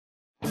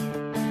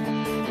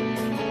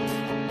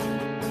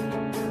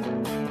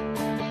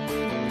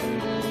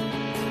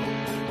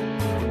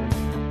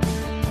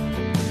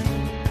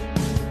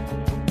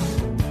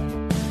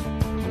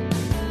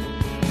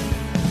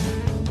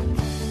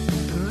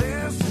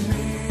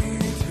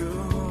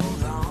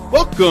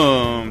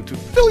Welcome to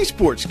Philly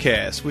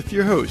Sportscast with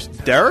your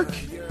host, Derek,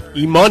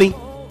 E-Money,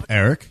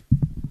 Eric,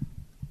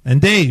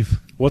 and Dave.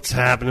 What's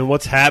happening?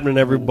 What's happening,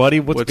 everybody?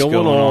 What's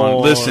going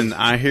on? Listen,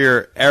 I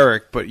hear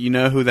Eric, but you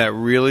know who that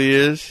really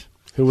is?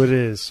 Who it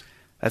is?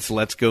 That's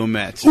Let's Go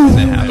Mets.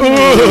 I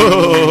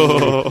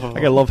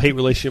got a love-hate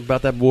relationship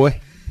about that boy.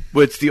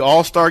 But it's the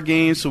All-Star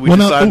game, so we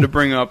decided to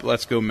bring up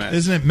Let's Go Mets.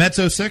 Isn't it Mets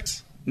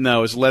 06?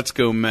 No, it's Let's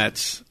Go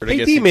Mets.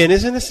 Hey, D-Man,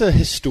 isn't this a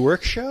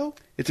historic show?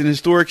 It's an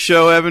historic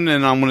show, Evan,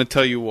 and I'm going to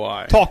tell you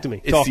why. Talk to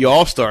me. It's the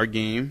All-Star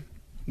game.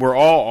 We're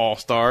all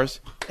All-Stars,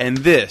 and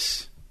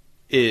this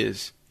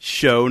is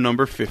show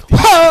number 50.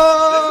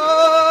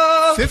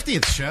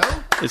 50th show?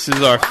 This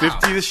is our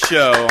 50th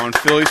show on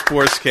Philly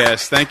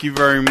Sportscast. Thank you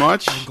very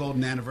much.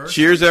 Golden anniversary.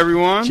 Cheers,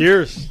 everyone.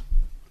 Cheers.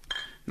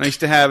 Nice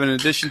to have, in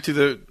addition to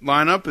the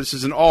lineup, this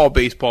is an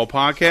all-baseball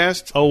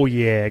podcast. Oh,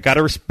 yeah. Got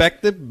to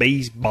respect the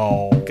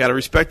baseball. Got to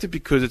respect it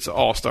because it's an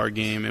all-star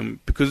game.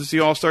 And because it's the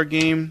all-star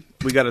game,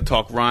 we got to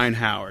talk Ryan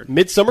Howard.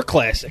 Midsummer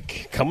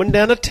Classic coming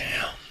down to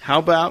town. How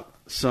about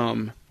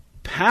some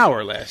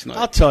power last night?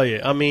 I'll tell you.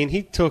 I mean,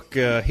 he took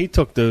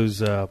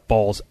those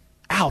balls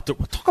out.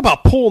 Talk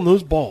about pulling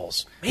those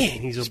balls. Man,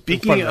 he's just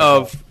Speaking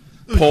of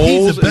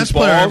poles, he's the best and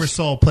player I balls, ever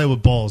saw play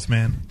with balls,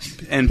 man.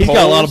 And he's poles,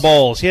 got a lot of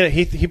balls.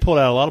 He pulled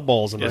out a lot of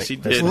balls tonight. Yes, he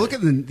did. Well, look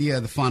at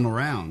the final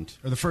round,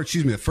 or the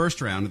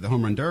first round of the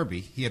home run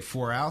derby. He had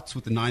 4 outs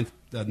with the ninth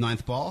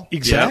ball.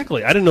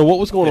 Exactly. I didn't know what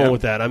was going on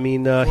with that. I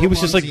mean, he was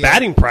just like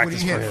batting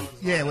practice for him.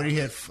 Yeah, what did he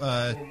hit?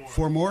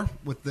 4 more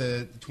with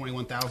the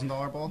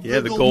 $21,000 ball. Yeah,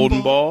 the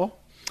golden ball.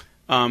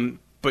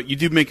 But you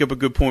do bring up a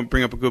good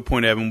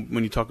point, Evan,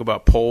 when you talk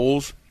about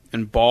poles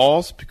and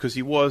balls, because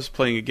he was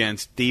playing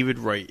against David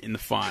Wright in the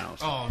finals.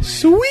 Oh, man.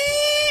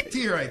 Sweet!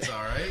 D-Wright's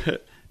all right.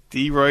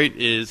 D-Wright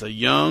is a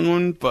young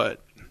one,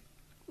 but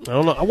I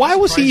don't know. Why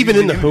was he even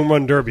in the home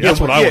run derby? That's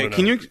what I want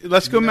to know.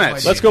 Let's go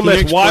Mets. Let's go Can you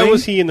Mets. Why explain?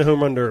 was he in the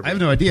home run derby? I have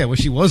no idea. I wish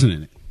he wasn't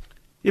in it.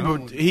 Yeah,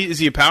 but is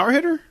he a power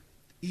hitter?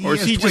 Or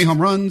is he 20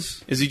 home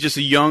runs? Is he just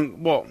a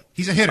young? Well,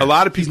 he's a hitter. A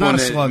lot of He's people in not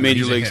a the slugger. major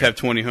He's a leagues hitter. have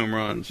 20 home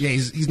runs. Yeah,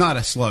 he's not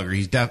a slugger.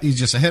 He's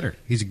just a hitter.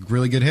 He's a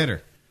really good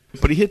hitter.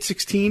 But he hit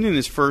 16 in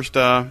his first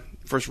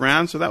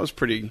round, so that was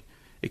pretty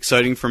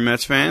exciting for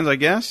Mets fans, I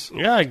guess.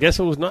 Yeah, I guess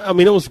it was not. I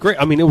mean, it was great.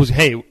 I mean, it was,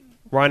 hey,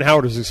 Ryan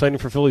Howard was exciting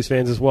for Phillies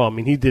fans as well. I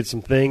mean, he did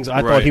some things.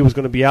 I thought he was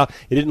going to be out.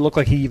 It didn't look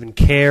like he even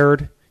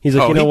cared. He's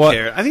like, you know what?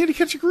 Cared. I think he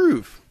catch a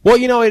groove. Well,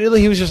 you know,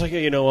 he was just like,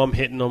 I'm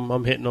hitting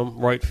them,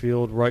 right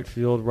field.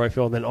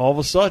 And then all of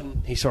a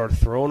sudden, he started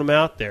throwing them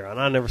out there, and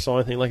I never saw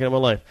anything like it in my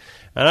life.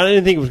 And I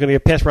didn't think it was going to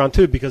get past round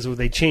 2 because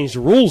they changed the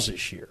rules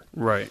this year.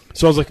 Right.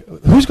 So I was like,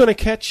 who's going to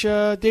catch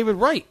David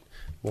Wright?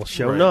 Well,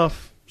 sure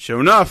enough.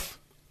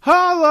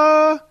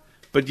 Holla!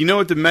 But you know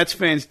what the Mets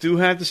fans do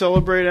have to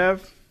celebrate,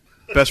 Ev?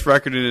 Best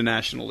record in the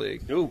National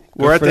League. Ooh,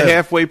 we're at the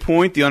halfway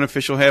point, the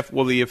official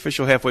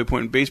halfway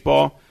point in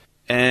baseball,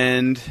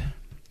 and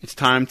it's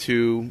time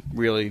to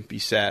really be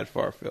sad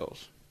for our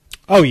Phils.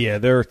 Oh yeah,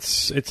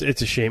 it's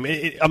a shame.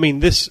 I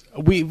mean,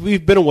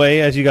 we've been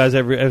away, as you guys,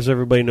 as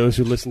everybody knows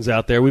who listens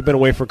out there. We've been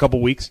away for a couple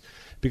weeks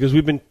because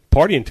we've been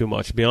partying too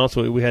much. To be honest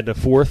with you, we had the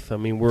 4th. I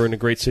mean, we're in the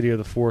great city of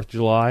the 4th of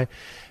July,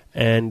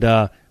 and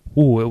it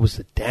was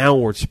a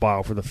downward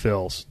spiral for the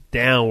Phils.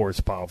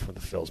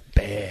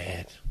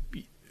 Bad.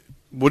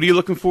 What are you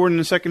looking for in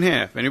the second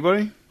half?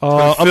 Anybody?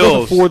 I'm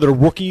looking forward to the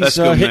rookies Let's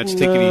go hitting Mets.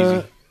 Take it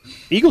easy.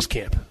 Eagles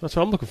camp. That's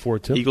what I'm looking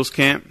forward to. Eagles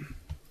camp.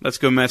 Let's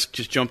go Mets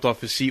just jumped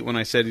off his seat when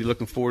I said he's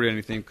looking forward to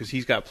anything because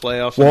he's got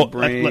playoffs on the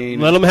brain.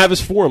 Let him have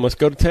his forum. Let's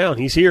go to town.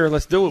 He's here.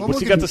 Let's do it. Well, What's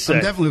he got to say?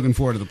 I'm definitely looking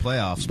forward to the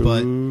playoffs.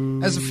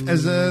 But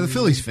as a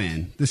Phillies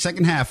fan, the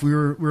second half, we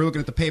were looking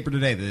at the paper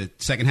today, the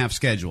second half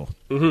schedule.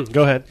 Mm-hmm.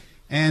 Go ahead.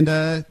 And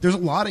there's a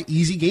lot of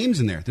easy games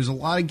in there. There's a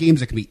lot of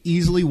games that can be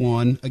easily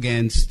won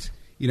against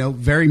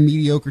very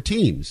mediocre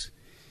teams.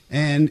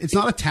 And it's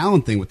not a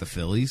talent thing with the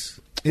Phillies.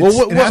 It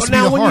has to be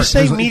the when heart. you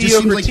say mediocre it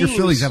just seems like teams, your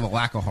Phillies have a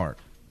lack of heart.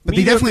 But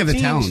they definitely have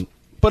the talent.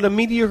 But a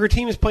mediocre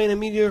team is playing a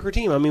mediocre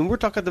team. I mean, we're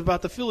talking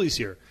about the Phillies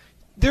here.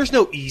 There's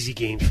no easy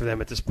games for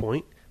them at this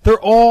point. They're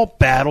all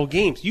battle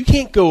games. You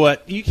can't go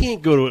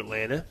to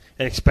Atlanta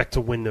and expect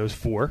to win those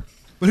 4.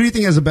 But who do you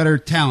think has a better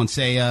talent?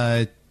 Say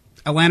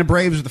Atlanta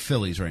Braves or the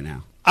Phillies right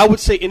now? I would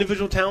say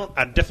individual talent.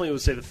 I definitely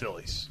would say the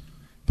Phillies.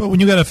 But when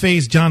you got to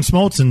face John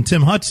Smoltz and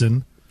Tim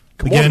Hudson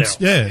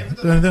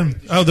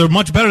they're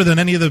much better than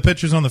any of the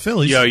pitchers on the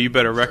Phillies. Yeah, you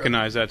better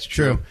recognize that's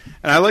true.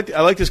 And I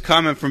like this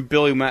comment from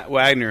Billy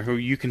Wagner, who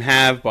you can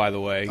have, by the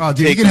way. Oh,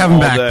 dude, you can have him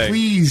back.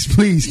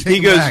 Please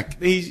take him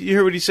back. You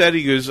heard what he said?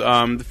 He goes,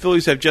 the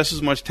Phillies have just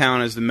as much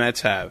talent as the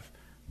Mets have,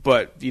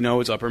 but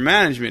it's upper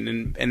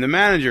management and the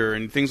manager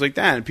and things like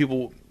that. And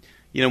people,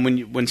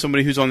 when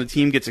somebody who's on the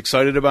team gets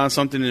excited about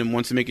something and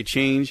wants to make a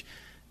change,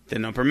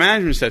 then upper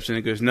management steps in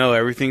and goes, no,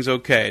 everything's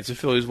okay. It's the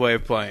Phillies' way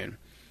of playing.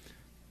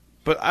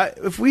 But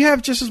if we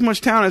have just as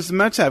much talent as the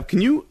Mets have,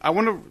 I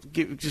want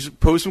to just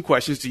pose some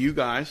questions to you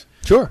guys.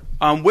 Sure.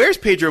 Where's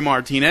Pedro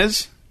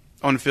Martinez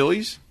on the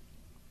Phillies?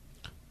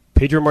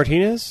 Pedro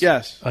Martinez?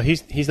 Yes.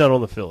 He's not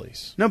on the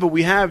Phillies. No, but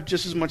we have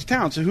just as much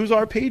talent. So who's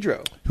our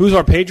Pedro? Who's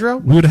our Pedro?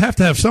 We would have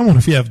to have someone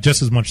if you have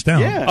just as much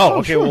talent. Yeah. Oh,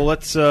 okay. Sure. Well,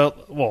 let's.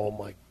 Oh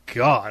my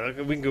God,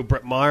 we can go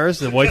Brett Myers,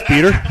 the wife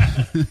beater.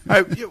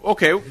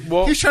 Okay.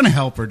 Well, He's trying to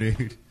help her,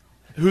 dude.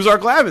 who's our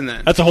Glavin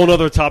then? That's a whole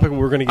other topic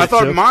we're going to get I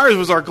thought to. Myers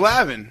was our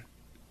Glavin.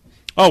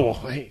 Oh well,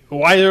 hey,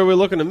 why are we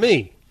looking at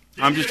me?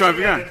 I'm just trying to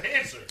figure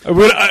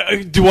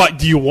out.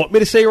 Do you want me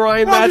to say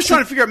Ryan Well, I'm just Madsen?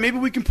 trying to figure out. Maybe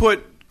we can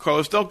put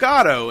Carlos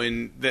Delgado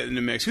in the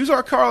mix. Who's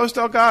our Carlos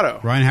Delgado?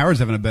 Ryan Howard's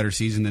having a better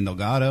season than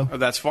Delgado. Oh,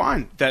 that's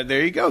fine.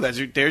 There you go. There's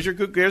a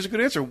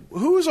good answer.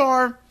 Who's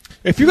our?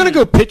 If you're going to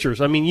go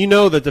pitchers, I mean, you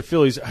know that the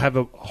Phillies have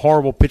a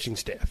horrible pitching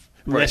staff.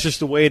 I mean, Right. That's just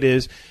the way it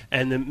is.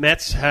 And the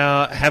Mets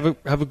have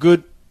a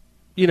good,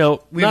 We have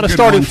not a a good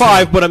starting 1-2.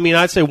 five, but I mean,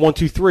 I'd say 1,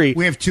 2, 3.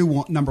 We have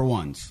two number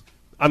ones,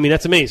 I mean,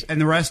 that's amazing.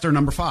 and the rest are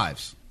number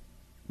fives.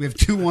 We have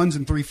 2 1s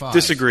and 3 5s.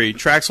 Disagree.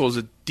 Traxel is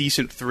a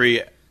decent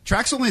 3,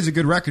 Trax only has a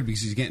good record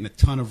because he's getting a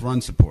ton of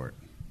run support.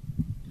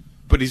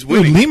 but he's Dude,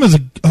 winning.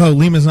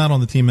 Lima's not on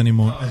the team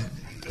anymore.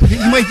 He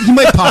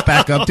might pop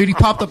back up, dude. He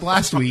popped up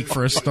last week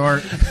for a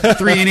start.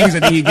 3 innings, I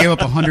think he gave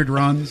up 100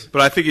 runs.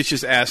 But I think it's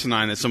just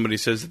asimine that somebody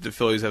says that the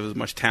Phillies have as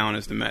much talent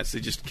as the Mets. They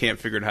just can't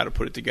figure out how to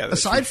put it together.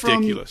 Aside it's from,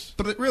 ridiculous.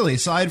 but really,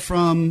 aside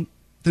from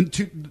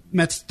the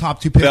Mets'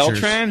 top 2 pitchers,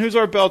 Beltran? Who's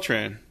our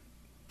Beltran?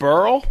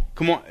 Burl?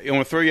 Come on. I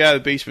want to throw you out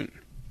of the basement.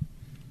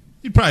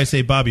 You'd probably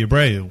say Bobby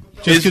Abreu.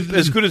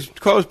 As good as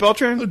Carlos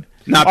Beltran?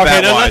 Not Okay,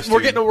 bad now wise. we're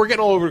getting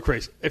all over the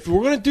crazy. If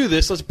we're going to do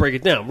this, let's break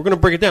it down. We're going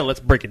to break it down. Let's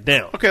break it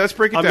down. Okay, let's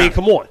break it down. I mean,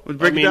 come on. Let's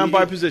break I it mean, down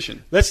by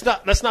position. Let's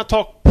not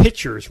talk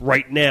pitchers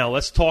right now.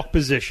 Let's talk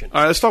position.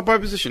 All right, let's talk by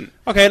position.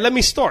 Okay, let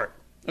me start.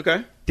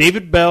 Okay.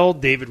 David Bell,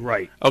 David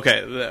Wright.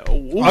 Okay.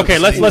 Okay,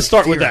 let's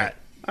start with that.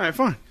 All right,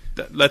 fine.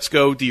 Let's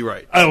go D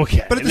Wright.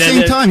 Okay, but at the And same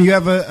then- time, you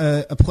have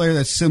a player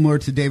that's similar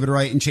to David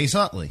Wright and Chase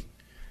Utley.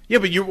 Yeah,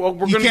 but we're You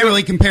going can't to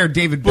really compare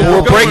David But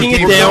Bell. we're breaking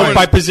with it David down Wright.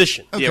 by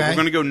position. Okay. Yeah, we're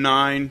going to go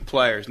 9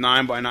 players,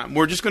 9 by 9.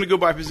 We're just going to go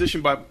by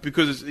position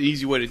because it's an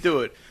easy way to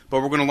do it.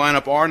 But we're going to line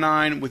up our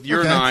 9 with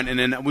your Okay. 9, and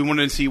then we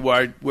wanted to see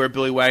where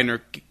Billy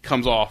Wagner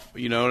comes off.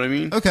 You know what I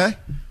mean? Okay,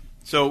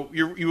 So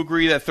you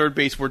agree that third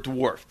base we're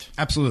dwarfed.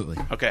 absolutely.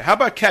 Okay, how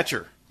about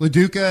catcher?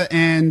 LaDuca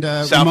and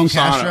Sal Ramon Fasano.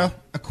 Castro.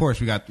 Of course,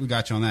 we got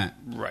you on that.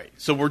 Right.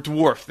 So we're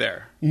dwarfed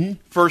there. Mm-hmm.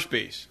 First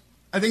base.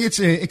 I think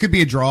it could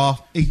be a draw.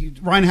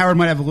 Ryan Howard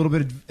might have a little bit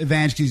of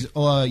advantage because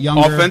he's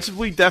younger.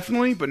 Offensively,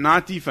 definitely, but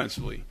not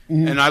defensively.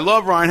 And I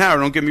love Ryan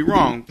Howard, don't get me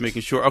wrong,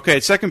 making sure. Okay,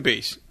 at second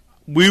base,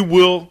 we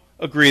will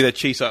agree that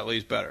Chase Utley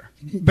is better.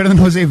 Better than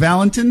Jose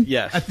Valentin?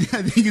 Yes. I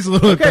think he's a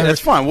little bit Okay, better.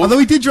 that's fine. Well- Although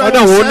he did Oh, drive no,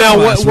 on well, seven now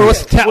last week.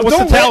 what's the Well,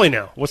 don't tally let-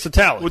 now? What's the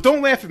tally? Well,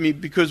 don't laugh at me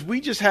because we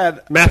just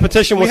had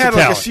Mathematician, we what's had the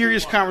like tally? a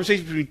serious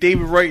conversation between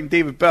David Wright and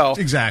David Bell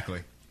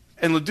Exactly.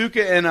 and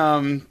LaDuca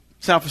and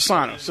Sal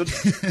Fasano. So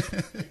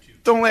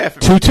don't laugh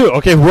at me. 2-2.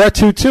 Okay, we're at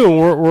 2-2,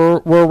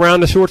 and we're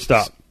around the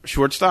shortstop.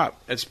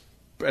 Shortstop.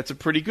 That's a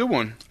pretty good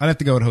one. I'd have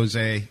to go with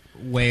Jose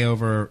way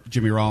over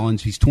Jimmy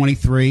Rollins. He's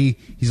 23.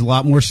 He's a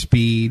lot more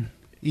speed.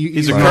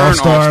 He's a an current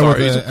all-star all-star. with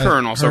He's a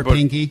current all-star, hurt but-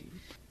 pinky.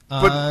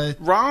 But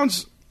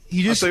Rollins,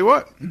 he just I'll tell you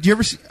what. Do you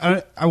ever see,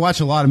 I watch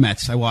a lot of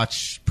Mets. I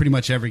watch pretty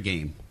much every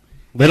game.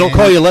 They don't And-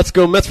 call you "Let's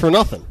Go Mets" for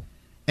nothing.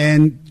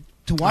 And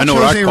to watch I know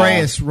what Jose I call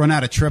Reyes run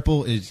out a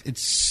triple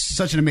it's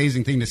such an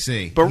amazing thing to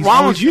see. But He's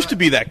Rollins always- used to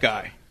be that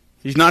guy.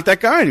 He's not that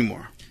guy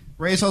anymore.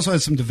 Reyes also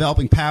has some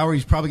developing power.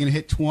 He's probably going to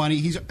hit 20.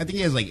 I think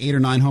he has like 8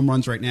 or 9 home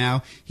runs right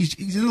now. He's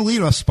in the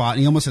leadoff spot, and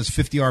he almost has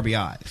 50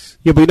 RBIs.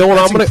 Yeah, but you know what?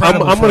 That's I'm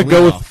incredible gonna for a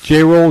go with leadoff.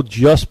 J-Roll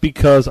just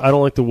because I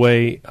don't like the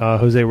way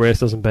Jose Reyes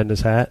doesn't bend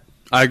his hat.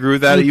 I agree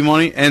with that,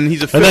 E-Money. And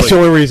he's a Philly. And that's the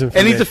only reason for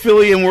And me. he's a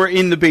Philly, and we're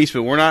in the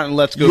basement. We're not in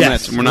Let's Go Yes,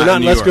 Mets. And we're we're not in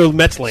in New Let's York. Go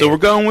Mets land. So we're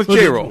going with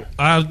J-Roll.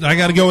 I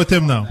got to go with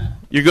him, though.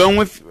 You're going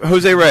with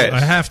Jose Reyes. I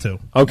have to.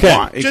 Okay.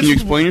 Why? Can you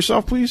explain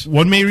yourself, please?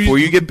 One main Before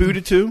you reason. get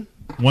booted, too?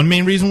 One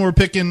main reason we're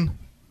picking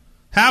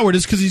Howard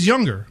is because he's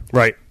younger.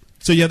 Right.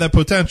 So you have that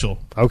potential.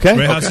 Okay.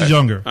 Reyes is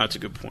younger. That's a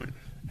good point.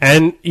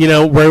 And,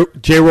 where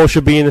J-Roll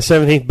should be in the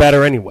 17th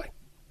batter anyway.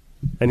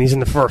 And he's in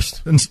the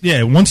first. And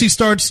yeah, once he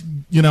starts,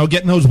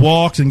 getting those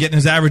walks and getting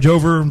his average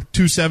over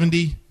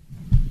 270.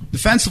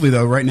 Defensively,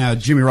 though, right now,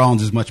 Jimmy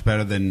Rollins is much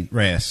better than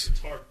Reyes.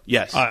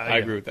 Yes, yeah. I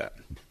agree with that.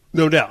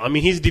 No doubt. I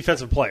mean, he's a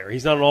defensive player.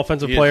 He's not an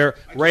offensive He is. player.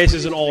 Reyes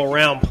is an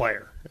all-around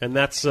player. And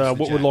that's what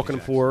we're looking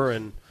for.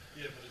 And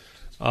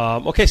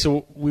okay,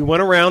 so we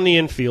went around the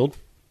infield.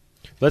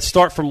 Let's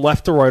start from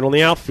left to right on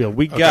the outfield.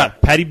 We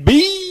got Patty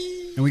B.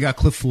 And we got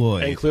Cliff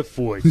Floyd, And Cliff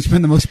Floyd. who's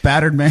been the most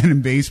battered man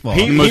in baseball.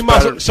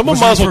 Someone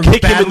might as well for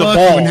kick him bad in the luck,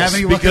 he balls. wouldn't have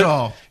any luck at because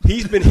all.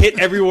 He's been hit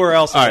everywhere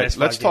else. All in the right, last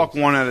let's 5 talk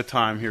games. one at a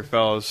time here,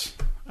 fellas.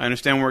 I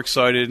understand we're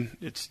excited.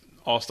 It's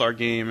All-Star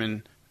game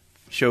and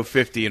show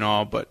 50 and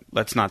all, but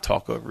let's not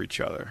talk over each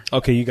other.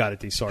 Okay, you got it,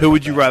 D. Sorry. Who about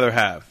would you that. rather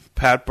have,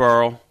 Pat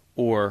Burrell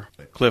or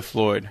Cliff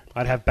Floyd?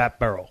 I'd have Bat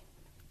Barrel.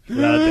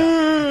 Without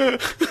a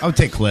doubt. I would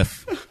take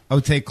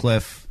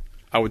Cliff.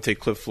 I would take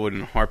Cliff Floyd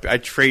in a heartbeat.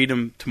 I'd trade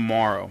him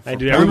tomorrow. I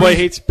do. Everybody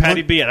hates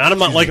Patty B, and I'm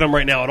not liking him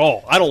right now at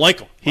all. I don't like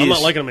him. I'm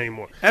not liking him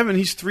anymore. Evan,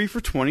 he's 3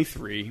 for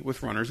 23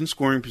 with runners in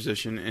scoring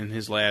position in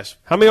his last.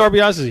 How many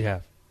RBIs does he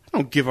have? I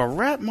don't give a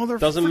rat, motherfucker.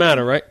 Doesn't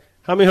matter, right?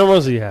 How many home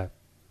runs does he have?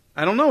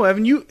 I don't know,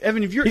 Evan.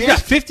 If you're he's got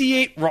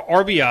 58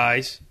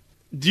 RBIs.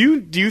 Do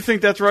you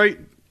think that's right?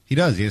 He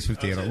does. He has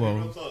 58.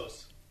 Well,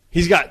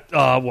 he's got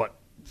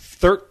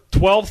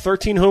 12,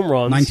 13 home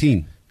runs.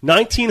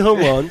 19 home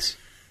runs.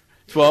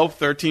 12,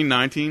 13,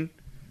 19.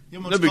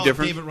 No big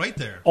difference. David Wright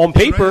there. On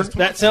paper,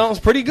 that sounds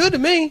pretty good to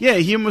me. Yeah,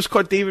 he almost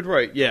caught David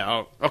Wright. Yeah.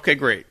 Oh, okay,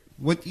 great.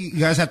 What you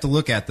guys have to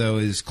look at, though,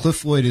 is Cliff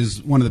Floyd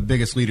is one of the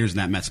biggest leaders in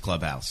that Mets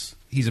clubhouse.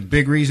 He's a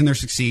big reason they're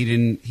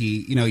succeeding.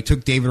 He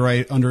took David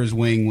Wright under his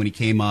wing when he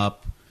came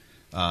up.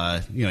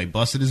 He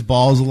busted his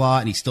balls a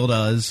lot, and he still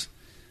does.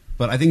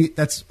 But I think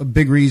that's a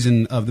big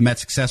reason of the Mets'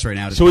 success right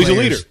now. So he's a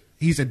leader.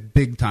 He's a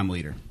big time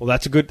leader. Well,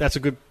 that's a good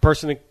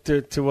person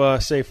to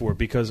say for it,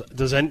 because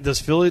does the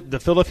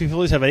Philadelphia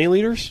Phillies have any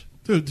leaders?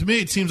 Dude, to me,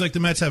 it seems like the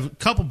Mets have a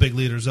couple big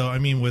leaders, though. I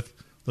mean, with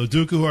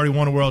Loduca, who already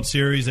won a World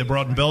Series, they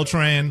brought in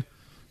Beltran.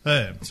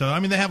 So, I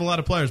mean, they have a lot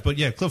of players. But,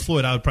 yeah, Cliff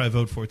Floyd I would probably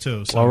vote for,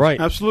 too. So. All right.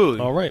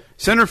 Absolutely. All right.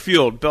 Center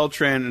field,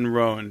 Beltran and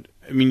Rowan.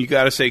 I mean, you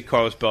got to say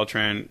Carlos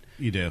Beltran.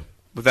 You do.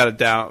 Without a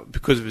doubt,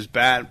 because of his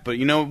bat. But,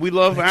 we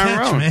love Aaron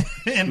Rowan.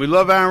 Man. We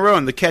love Aaron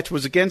Rowan. The catch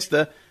was against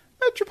the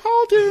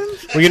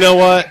Metropolitans. Well, you know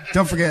what?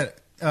 Don't forget,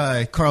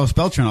 Carlos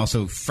Beltran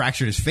also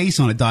fractured his face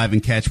on a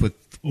diving catch with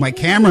Mike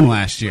Cameron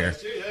last year.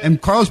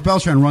 And Carlos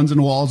Beltran runs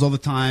into walls all the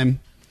time.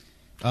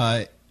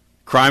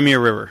 Cry me a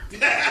river.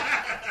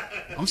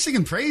 I'm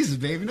singing praises,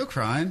 baby. No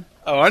crying.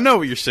 Oh, I know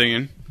what you're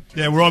singing.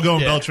 Yeah, we're all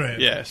going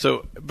Beltran. Yeah,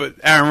 but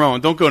Aaron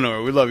Rowan, don't go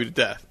nowhere. We love you to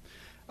death.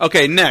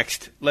 Okay,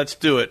 next. Let's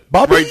do it.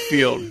 Bobby. Right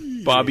field.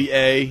 Bobby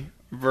A.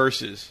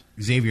 versus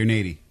Xavier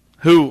Nady.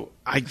 Who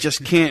I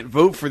just can't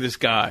vote for this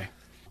guy.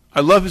 I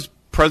love his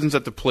presence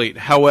at the plate.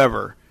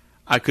 However,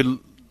 I could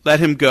let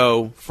him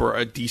go for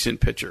a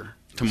decent pitcher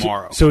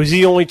tomorrow. So is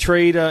he only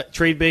trade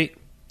bait?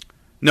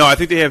 No, I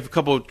think they have a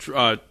couple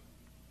of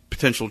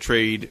potential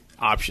trade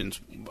options.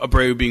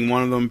 Abreu being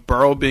one of them,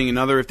 Burrell being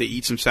another if they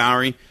eat some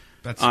salary.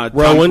 Tom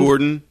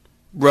Gordon.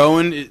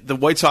 Rowan, the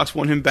White Sox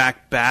want him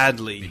back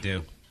badly. They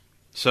do.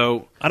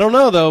 So I don't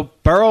know, though.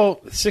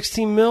 Burrell,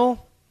 $16 million?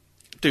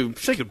 Dude,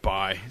 say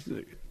goodbye.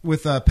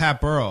 With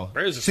Pat Burrell,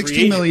 Burrell's a free $16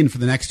 agent. million for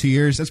the next 2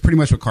 years. That's pretty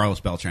much what Carlos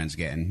Beltran's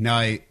getting.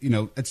 Now,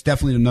 it's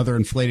definitely another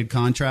inflated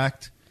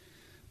contract,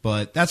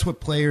 but that's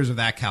what players of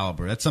that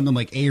caliber. That's something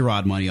like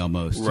A-Rod money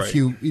almost. Right.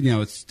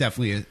 It's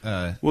definitely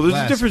well. There's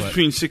a difference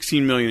between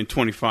 $16 million and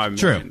 $25 million.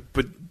 True.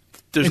 But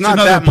there's not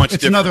that much.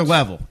 It's difference. another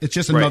level. It's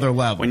just another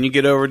level. When you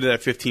get over to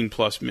that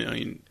 15+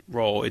 million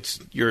role,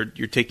 you're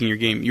taking your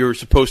game. You're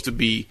supposed to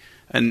be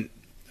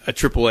a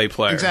AAA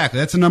player. Exactly.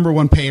 That's the number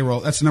one payroll.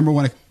 That's the number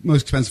one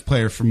most expensive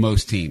player for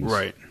most teams.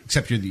 Right.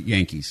 Except you're the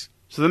Yankees.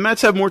 So the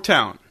Mets have more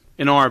talent,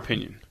 in our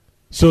opinion.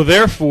 So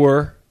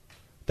therefore,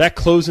 that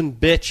closing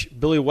bitch,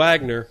 Billy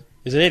Wagner,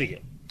 is an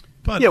idiot.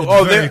 But Yeah, it's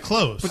very they're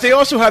close. But they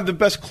also have the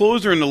best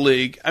closer in the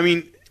league. I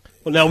mean,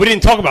 Well, now, we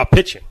didn't talk about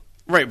pitching.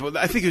 right, but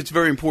I think it's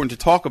very important to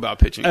talk about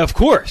pitching. Of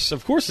course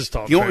it's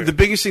talking. The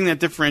biggest thing that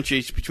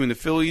differentiates between the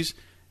Phillies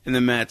and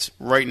the Mets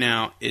right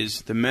now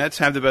is the Mets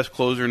have the best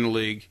closer in the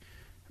league,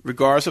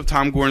 regardless of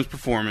Tom Gordon's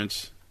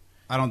performance.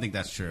 I don't think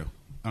that's true.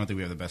 I don't think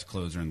we have the best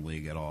closer in the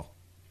league at all.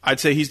 I'd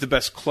say he's the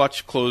best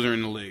clutch closer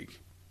in the league.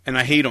 And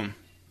I hate him,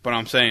 but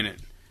I'm saying it.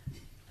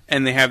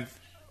 And they have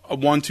a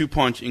 1-2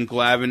 punch in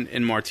Glavine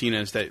and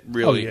Martinez that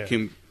really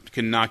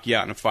can knock you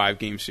out in a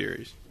 5-game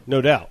series.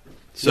 No doubt.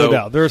 So no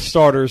doubt. Their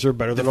starters are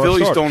better The than our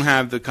Phillies starters. don't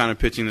have the kind of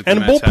pitching that the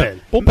And a Mets bullpen.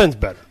 have. Bullpen's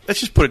better. Let's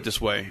just put it this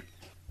way.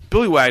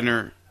 Billy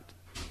Wagner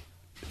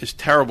is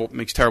terrible,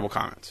 makes terrible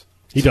comments.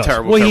 He It's a does.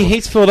 terrible, Well, terrible- he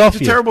hates Philadelphia.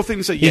 It's a terrible thing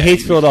to say. He Yeah,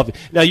 hates Philadelphia.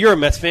 Now, you're a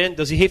Mets fan.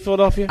 Does he hate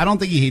Philadelphia? I don't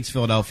think he hates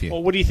Philadelphia.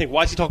 Well, what do you think?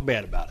 Why does he talk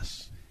bad about us?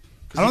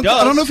 I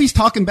don't know if he's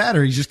talking bad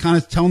or he's just kind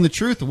of telling the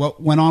truth of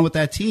what went on with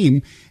that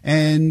team.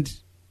 And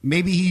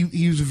maybe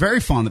he was very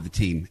fond of the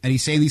team. And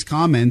he's saying these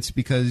comments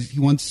because he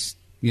wants,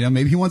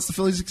 maybe he wants the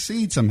Phillies to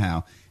succeed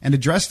somehow and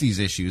address these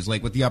issues,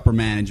 like with the upper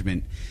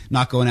management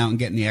not going out and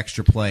getting the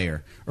extra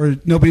player or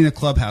nobody in the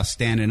clubhouse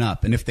standing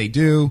up. And if they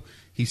do,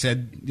 he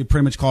said, you're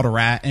pretty much called a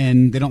rat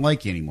and they don't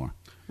like you anymore.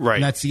 Right.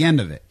 And that's the end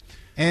of it.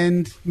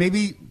 And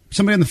maybe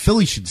somebody on the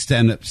Phillies should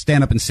stand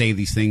up and say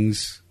these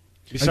things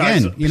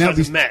Besides again.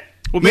 the Met.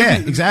 Well, maybe, Yeah,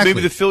 exactly.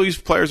 Maybe the Phillies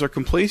players are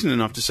complacent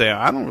enough to say,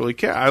 I don't really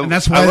care. And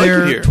that's why I like it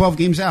they're here. 12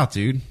 games out,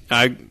 dude.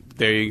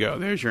 There you go.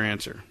 There's your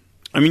answer.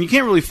 I mean, you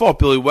can't really fault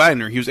Billy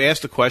Wagner. He was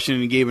asked a question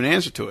and he gave an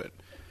answer to it.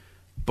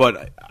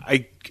 But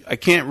I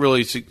can't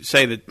really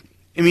say that.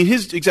 I mean,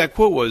 his exact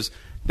quote was,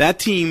 that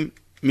team,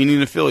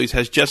 meaning the Phillies,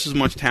 has just as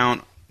much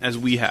talent as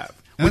we have.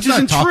 And Which that's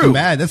isn't not talking true.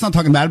 bad. That's not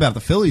talking bad about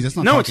the Phillies. That's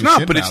not No, talking it's not,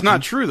 shit but about it's not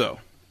them. true, though.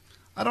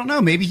 I don't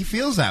know. Maybe he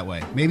feels that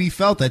way. Maybe he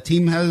felt that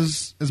team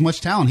has as much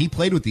talent. He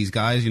played with these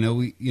guys.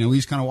 We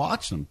just kind of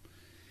watched them,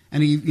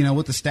 and he,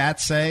 what the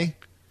stats say.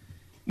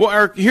 Well,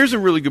 Eric, here's a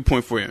really good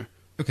point for you.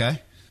 Okay,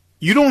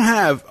 You don't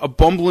have a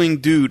bumbling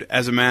dude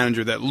as a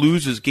manager that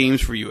loses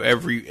games for you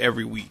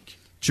every week.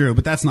 True,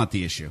 but that's not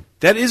the issue.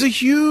 That is a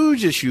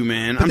huge issue,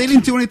 man. But they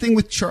didn't do anything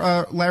with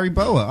Larry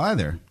Boa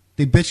either.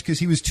 They bitched because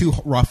he was too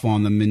rough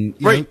on them, and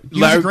he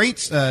was a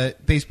great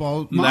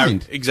baseball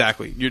mind.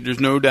 Exactly. There's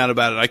no doubt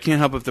about it. I can't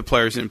help if the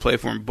players didn't play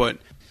for him. But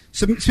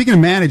so, speaking of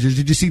managers,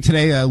 did you see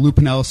today Lou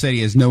Piniella said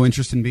he has no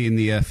interest in being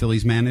the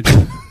Phillies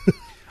manager?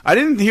 I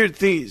didn't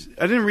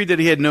read that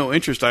he had no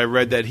interest. I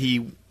read that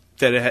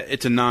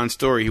it's a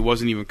non-story. He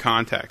wasn't even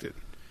contacted.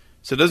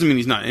 So it doesn't mean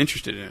he's not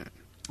interested in it.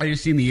 I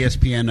just seen the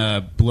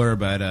ESPN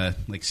blurb at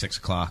like 6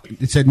 o'clock.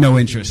 It said no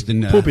interest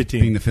in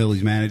being the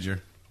Phillies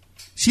manager.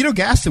 Cito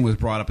Gaston was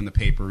brought up in the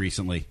paper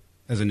recently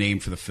as a name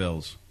for the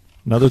Phils.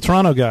 Another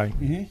Toronto guy.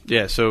 Mm-hmm.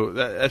 Yeah, so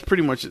that's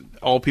pretty much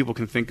all people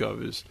can think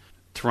of is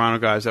Toronto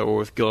guys that were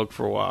with Gillick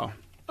for a while.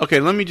 Okay,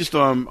 let me just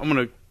I'm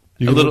going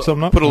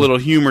to put a little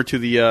humor to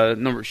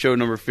the show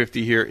number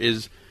 50 here.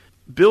 Is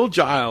Bill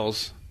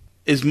Giles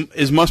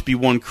must be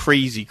one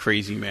crazy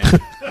man.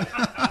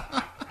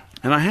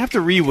 And I have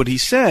to read what he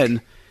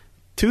said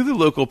to the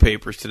local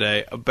papers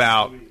today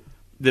about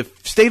the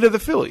state of the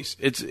Phillies.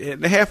 It's at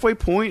the halfway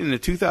point in the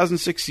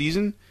 2006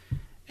 season,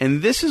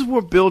 and this is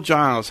what Bill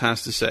Giles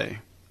has to say.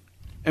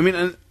 I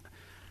mean,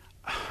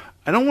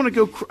 I don't want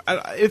to go...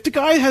 if the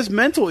guy has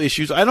mental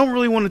issues, I don't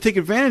really want to take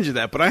advantage of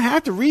that, but I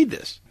have to read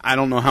this. I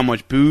don't know how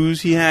much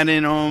booze he had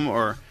in him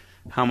or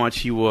how much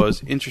he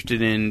was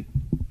interested in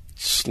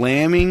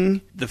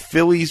slamming the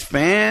Phillies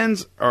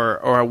fans or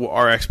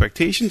our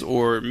expectations,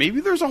 or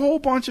maybe there's a whole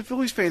bunch of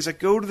Phillies fans that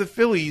go to the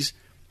Phillies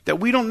that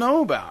we don't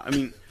know about. I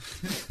mean,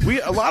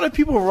 a lot of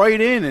people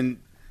write in and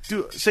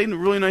say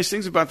really nice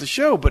things about the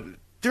show, but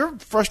they're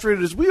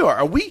frustrated as we are.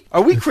 Are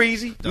we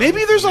crazy?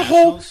 Maybe there's a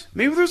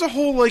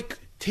whole like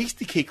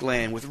tasty cake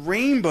land with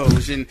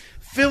rainbows and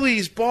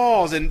Phillies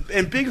balls and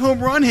big home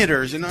run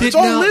hitters, and it's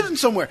all living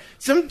somewhere.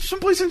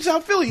 Someplace in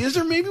South Philly. Is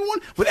there maybe one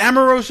with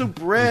Amoroso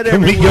bread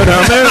everywhere? Can we go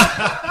down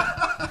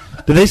there?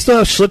 Do they still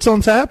have Schlitz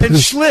on tap? And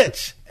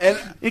Schlitz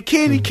and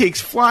candy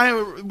cakes flying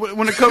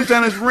when it comes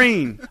down as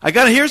rain. I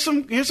got to hear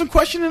some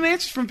question and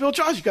answers from Bill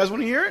Giles. You guys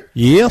want to hear it?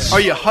 Yes.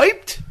 Are you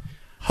hyped?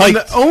 From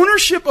the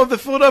ownership of the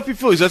Philadelphia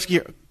Phillies. Let's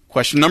hear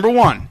question number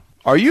 1.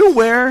 Are you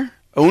aware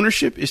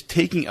ownership is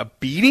taking a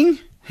beating?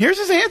 Here's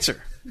his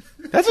answer.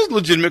 That's a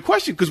legitimate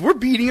question because we're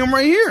beating him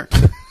right here.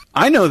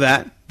 I know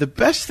that. The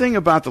best thing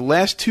about the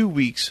last 2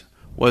 weeks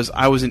was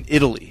I was in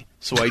Italy,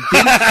 so I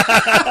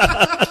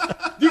didn't.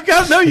 You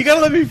got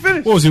to let me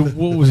finish. What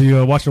was he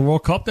watching the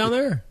World Cup down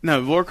there?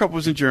 No, the World Cup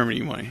was in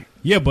Germany, Money.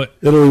 Yeah, but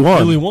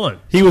Italy won.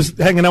 He was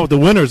hanging out with the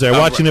winners there,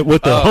 watching it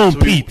with the home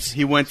peeps.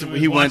 He went to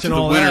the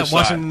winner's side,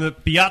 watching the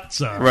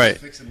piazza. Right.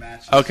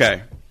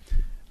 Okay.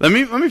 Let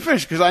me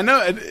finish because I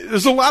know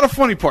there's a lot of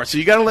funny parts. So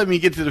you got to let me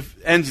get to the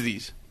ends of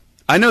these.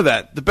 I know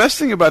that. The best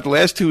thing about the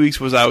last 2 weeks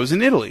was I was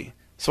in Italy.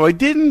 So I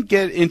didn't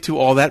get into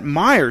all that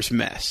Myers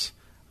mess.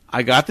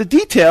 I got the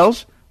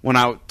details when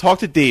I talked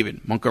to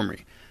David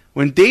Montgomery.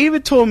 When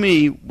David told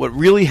me what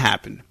really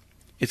happened,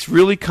 it's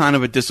really kind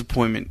of a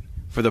disappointment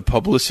for the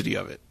publicity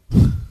of it.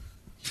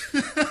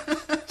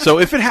 So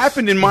if it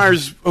happened in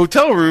Myers'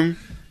 hotel room,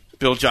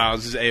 Bill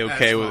Giles is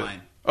A-okay with it.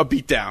 A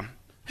beatdown.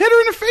 Hit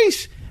her in the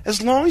face.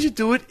 As long as you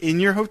do it in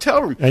your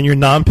hotel room. And your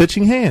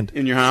non-pitching hand.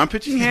 In your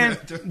non-pitching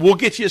hand, we'll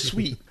get you a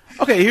suite.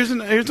 Okay, here's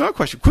another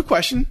question. Quick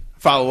question.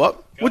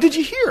 Follow-up. What did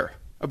you hear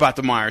about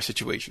the Myers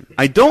situation?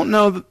 I don't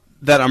know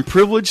that I'm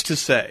privileged to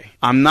say.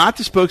 I'm not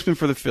the spokesman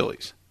for the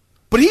Phillies.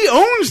 But he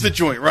owns the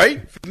joint,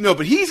 right? No,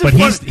 but he's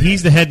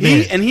the head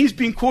man. And he's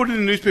being quoted in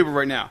the newspaper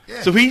right now.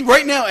 Yeah. So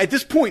right now, at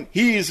this point,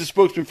 he is the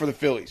spokesman for the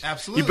Phillies.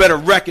 Absolutely. You better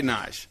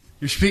recognize.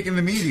 You're speaking to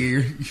the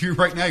media. You're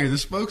right now. You're the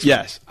spokesman.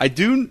 Yes, I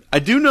do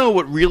know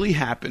what really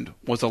happened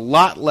was a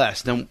lot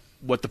less than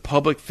what the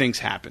public thinks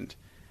happened,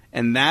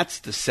 and that's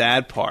the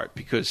sad part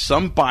because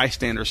some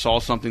bystander saw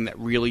something that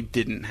really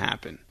didn't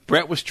happen.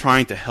 Brett was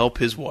trying to help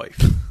his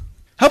wife.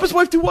 Help his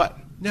wife do what?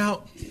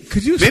 Now,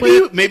 could you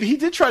explain? Maybe he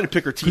did try to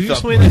pick her teeth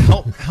up. Could you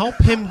explain help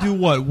him do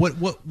what?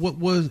 What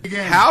was?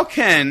 How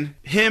can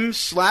him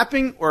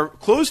slapping or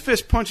closed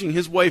fist punching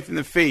his wife in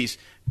the face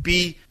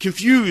be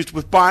confused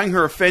with buying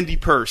her a Fendi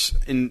purse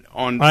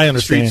on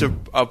the streets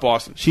of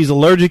Boston? She's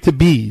allergic to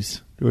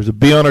bees. There was a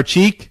bee on her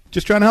cheek.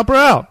 Just trying to help her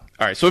out.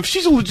 All right, so if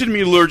she's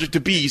legitimately allergic to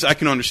bees, I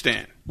can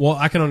understand. Well,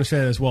 I can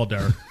understand as well,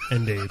 Derek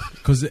and Dave,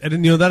 because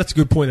that's a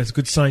good point. That's a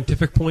good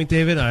scientific point,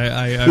 David.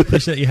 I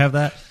appreciate you have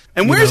that.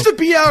 And where's the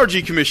Bee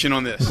Allergy Commission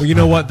on this? Well, you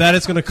know what? That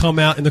is going to come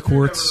out in the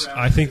courts.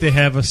 I think they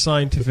have a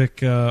scientific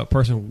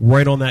person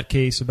right on that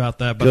case about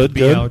that. About the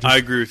bee allergy. I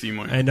agree with you,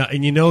 Mike. And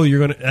you're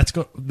going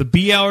to. The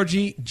bee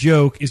allergy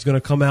joke is going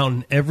to come out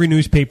in every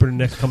newspaper in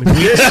the next coming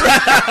weeks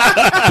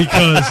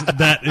because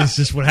that is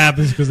just what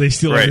happens because they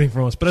steal everything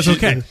from us. But it's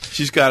okay.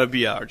 She's got a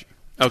bee allergy.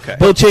 Okay.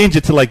 They'll change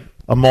it to like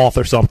a moth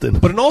or something.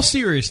 But in all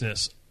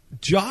seriousness,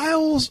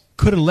 Giles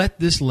could have let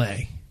this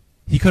lay.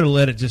 He could have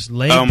let it just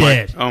lay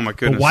dead. Oh my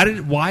goodness!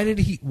 But why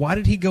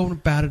did he go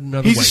about it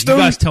another way? You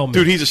guys tell me,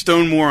 dude. He's a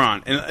stone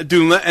moron,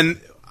 and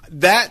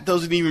that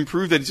doesn't even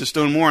prove that he's a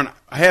stone moron.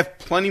 I have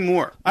plenty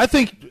more. I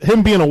think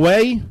him being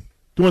away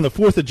during the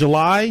 4th of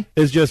July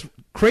is just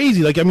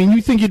crazy. Like, I mean,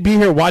 you think you'd be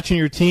here watching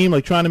your team,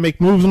 like trying to make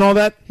moves and all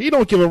that? He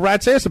don't give a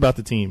rat's ass about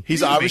the team.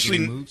 He's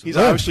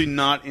obviously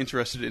not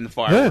interested in the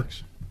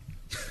fireworks.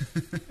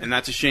 And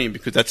that's a shame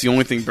because that's the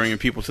only thing bringing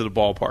people to the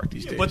ballpark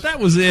these days. But that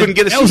was it. Couldn't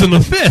get a that was in the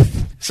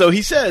 5th. So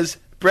he says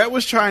Brett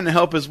was trying to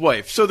help his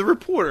wife. So the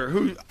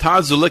reporter,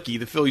 Todd Zulicki,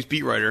 the Phillies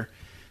beat writer,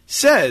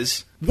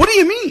 says, "What do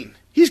you mean?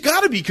 He's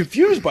got to be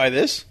confused by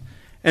this."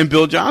 And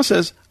Bill Giles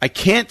says, "I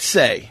can't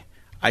say.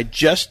 I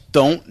just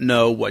don't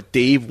know what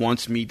Dave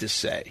wants me to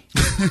say."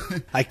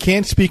 I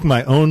can't speak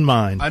my own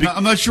mind.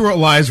 I'm not sure what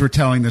lies we're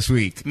telling this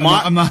week.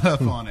 I'm not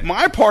up on it.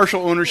 My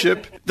partial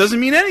ownership doesn't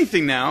mean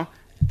anything now.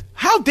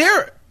 How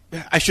dare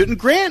I shouldn't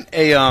grant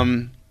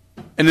an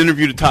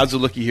interview to Todd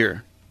Zulicki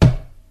here.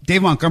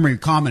 Dave Montgomery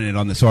commented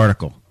on this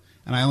article,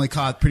 and I only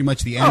caught pretty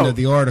much the end of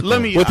the article.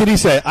 What did he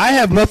say? I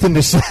have nothing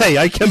to say.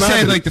 I cannot. He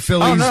said like the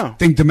Phillies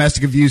think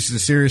domestic abuse is a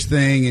serious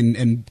thing,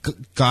 and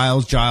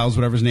Giles,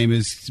 whatever his name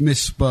is,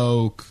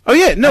 misspoke. Oh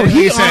yeah, no,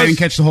 I didn't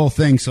catch the whole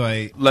thing,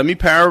 so let me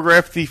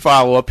paragraph the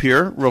follow up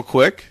here real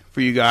quick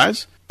for you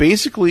guys.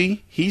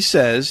 Basically, he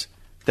says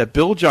that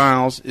Bill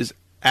Giles is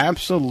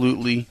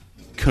absolutely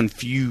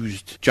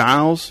confused.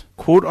 Giles,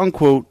 quote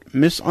unquote,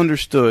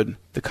 misunderstood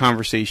the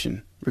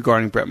conversation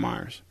regarding Brett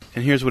Myers.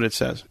 And here's what it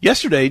says.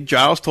 Yesterday,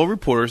 Giles told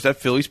reporters that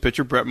Phillies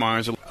pitcher Brett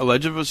Myers'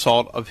 alleged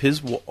assault of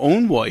his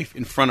own wife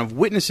in front of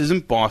witnesses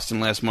in Boston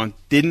last month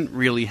didn't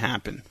really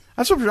happen.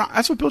 That's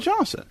what Bill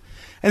Giles said.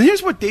 And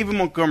here's what David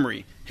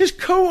Montgomery, his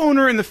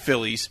co-owner in the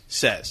Phillies,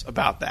 says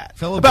about that.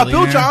 About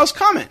Bill Giles'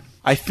 comment.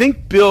 "I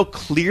think Bill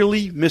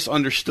clearly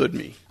misunderstood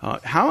me."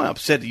 How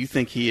upset do you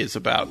think he is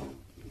about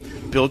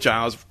Bill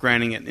Giles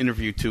granting an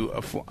interview to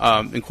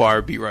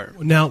Inquirer beat writer?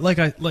 Now,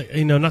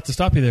 not to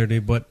stop you there,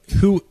 Dave, but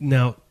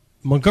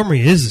Montgomery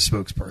is the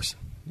spokesperson.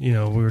 We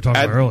were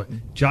talking about earlier.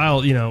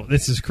 Giles,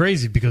 this is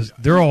crazy because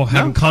they're all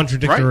having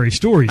contradictory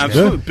stories.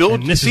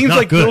 Absolutely. It seems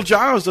like good. Bill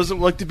Giles doesn't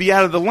like to be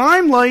out of the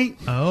limelight.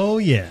 Oh,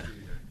 yeah.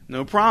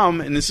 No problem.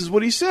 And this is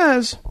what he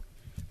says.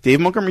 Dave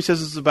Montgomery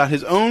says this is about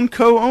his own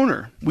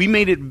co-owner. "We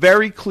made it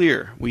very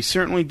clear. We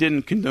certainly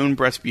didn't condone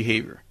Brett's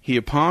behavior. He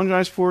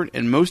apologized for it,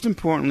 and most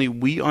importantly,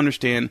 we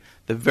understand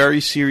the very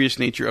serious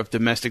nature of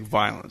domestic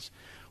violence.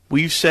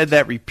 We've said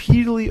that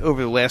repeatedly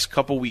over the last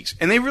couple weeks."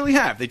 And they really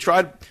have. They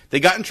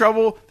got in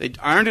trouble, they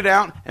ironed it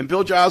out, and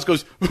Bill Giles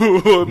goes,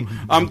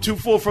 "I'm too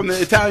full from the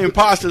Italian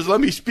pastas,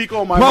 let me speak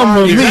on my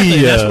mind."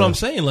 Exactly. That's what I'm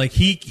saying. Like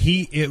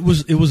it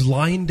was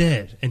lying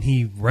dead, and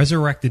he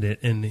resurrected it,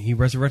 and he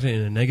resurrected it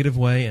in a negative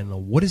way. And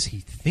what is he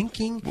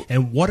thinking?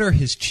 And what are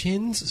his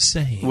chins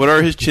saying? What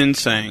are his chins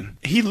saying?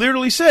 He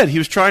literally said he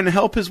was trying to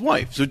help his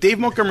wife. So Dave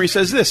Montgomery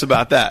says this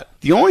about that.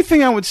 "The only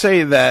thing I would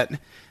say that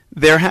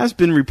there has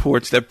been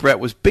reports that Brett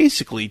was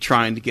basically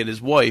trying to get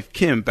his wife,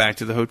 Kim, back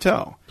to the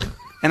hotel.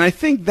 And I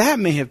think that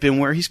may have been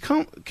where he's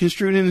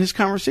construed in his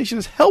conversation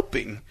as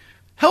helping,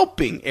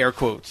 air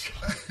quotes.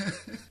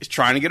 He's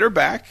trying to get her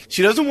back.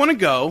 She doesn't want to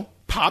go.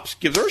 Pops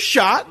gives her a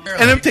shot,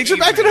 and then takes her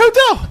back to the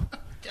hotel.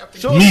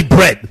 So, need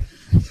bread.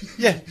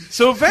 Yeah.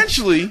 So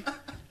eventually,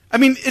 I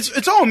mean,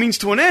 it's all a means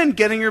to an end.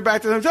 Getting her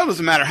back to the hotel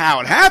doesn't matter how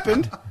it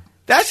happened.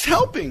 That's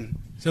helping.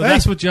 So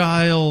that's what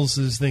Giles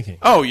is thinking.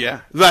 Oh,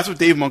 yeah. That's what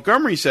Dave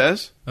Montgomery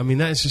says. I mean,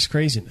 that is just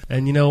crazy.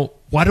 And,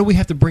 why do we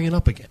have to bring it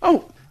up again?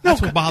 Oh, no,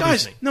 that's what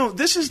bothers me. No,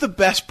 this is the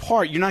best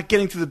part. You're not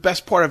getting to the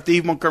best part of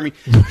Dave Montgomery.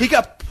 He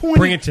got pointed.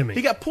 Bring it to me.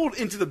 He got pulled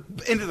into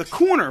the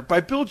corner by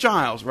Bill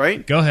Giles,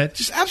 right? Go ahead.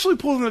 Just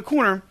absolutely pulled in the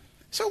corner.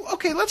 So,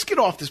 okay, let's get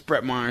off this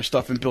Brett Myers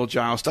stuff and Bill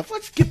Giles stuff.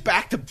 Let's get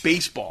back to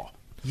baseball.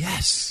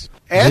 Yes.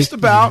 Asked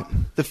about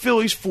the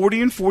Phillies'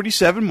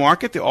 40-47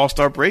 mark at the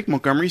All-Star break,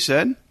 Montgomery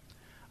said,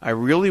 "I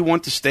really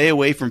want to stay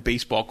away from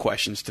baseball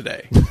questions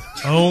today."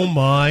 Oh,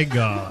 my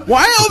God.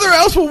 Why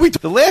else will we...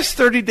 The last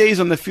 30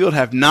 days on the field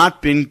have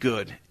not been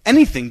good.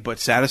 Anything but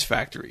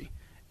satisfactory.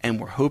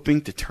 And we're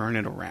hoping to turn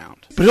it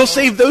around. But he'll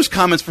save those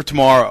comments for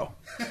tomorrow.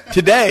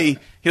 Today,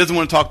 he doesn't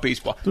want to talk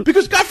baseball.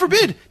 Because, God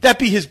forbid, that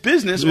be his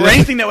business or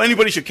anything that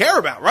anybody should care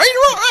about,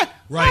 right?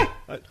 Right.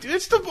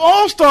 It's the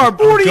All-Star,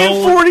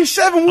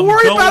 40-47. We'll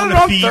worry about it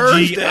on Fiji.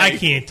 Thursday. I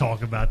can't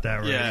talk about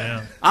that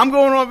now. I'm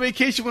going on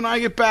vacation. When I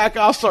get back,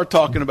 I'll start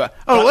talking about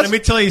it. Let me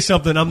tell you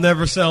something. I'm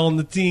never selling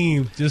the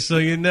team, just so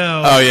you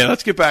know. Oh, yeah.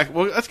 Let's get back.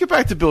 Well, let's get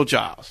back to Bill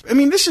Giles. I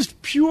mean, this is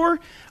pure,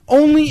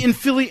 only in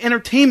Philly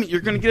entertainment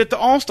you're going to get at the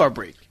All-Star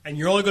break. And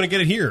you're only going to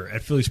get it here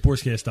at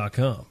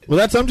PhillySportsCast.com.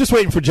 Well, I'm just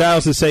waiting for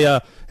Giles to say,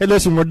 "Hey,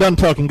 listen, we're done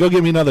talking. Go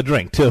get me another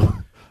drink,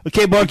 too."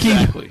 Okay,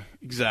 barkeep.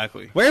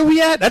 Exactly. Where are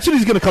we at? That's what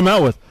he's going to come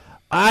out with.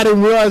 "I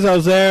didn't realize I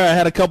was there. I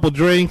had a couple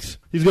drinks."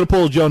 He's going to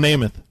pull a Joe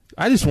Namath.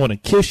 "I just want to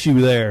kiss you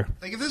there."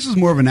 Like, if this was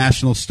more of a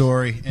national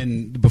story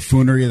and the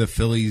buffoonery of the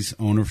Phillies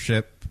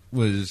ownership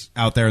was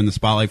out there in the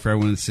spotlight for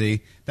everyone to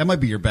see, that might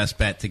be your best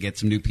bet to get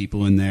some new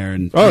people in there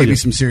and maybe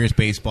some serious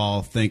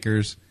baseball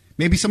thinkers.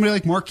 Maybe somebody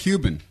like Mark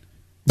Cuban.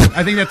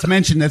 I think that's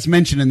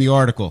mentioned in the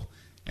article.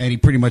 And he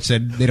pretty much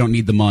said they don't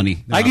need the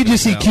money. I could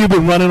just see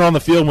Cuban running on the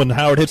field when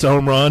Howard hits a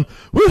home run.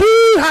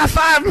 Woohoo! High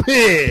five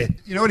me!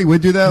 You know what he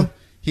would do, though?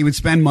 He would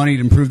spend money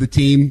to improve the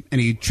team,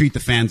 and he'd treat the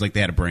fans like they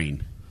had a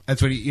brain.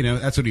 That's what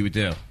that's what he would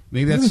do.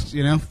 Maybe that's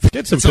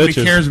Get some somebody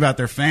pictures. cares about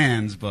their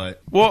fans,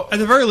 but Well, At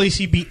the very least,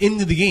 he'd be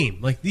into the game.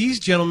 Like, these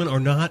gentlemen are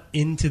not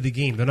into the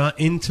game. They're not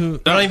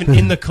even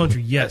in the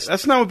country. Yes.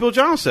 that's not what Bill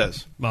John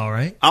says. All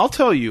right. I'll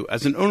tell you,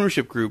 as an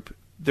ownership group,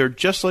 they're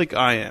just like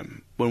I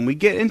am. When we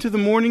get into the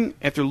morning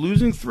after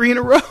losing 3 in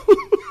a row,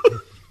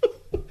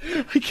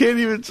 I can't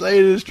even say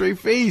it in a straight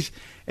face.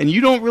 And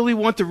you don't really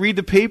want to read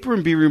the paper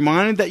and be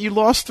reminded that you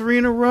lost 3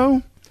 in a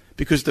row?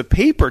 Because the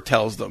paper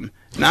tells them,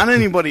 not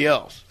anybody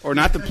else, or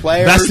not the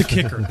players. That's the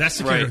kicker. That's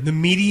the kicker. Right. The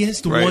media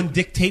is the Right. one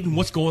dictating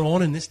what's going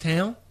on in this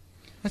town.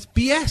 That's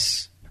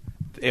BS.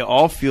 They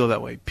all feel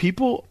that way.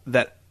 People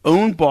that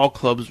own ball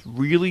clubs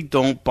really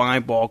don't buy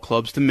ball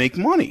clubs to make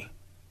money.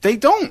 They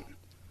don't.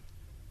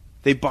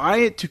 They buy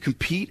it to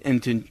compete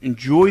and to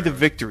enjoy the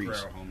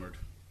victories.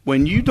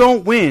 When you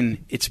don't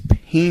win, it's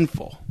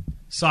painful.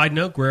 Side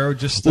note, Guerrero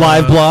just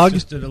Live blog?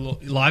 just did a little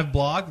live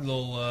blog,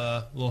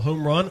 little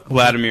home run.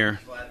 Vladimir.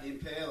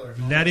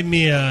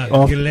 Vladimir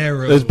Oh,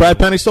 Guerrero. is Brad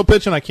Penny still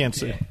pitching? I can't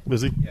see.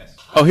 Is he?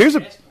 Oh, here's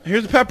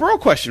a Pat Burrell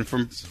question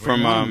from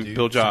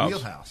Bill It's Giles.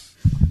 wheelhouse.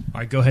 All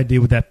right, go ahead,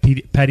 deal with that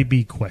Patty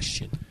B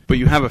question. But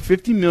you have a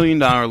 $50 million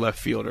left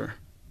fielder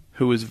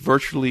who is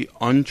virtually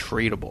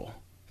untradeable.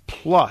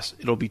 Plus,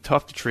 it'll be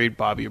tough to trade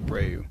Bobby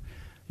Abreu.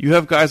 You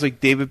have guys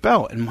like David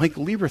Bell and Mike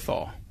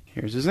Lieberthal.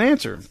 Here's his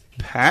answer.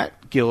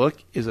 Pat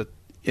Gillick is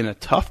in a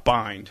tough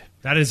bind.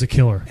 That is a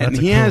killer. And That's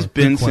a he killer. has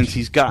been Good question. since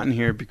he's gotten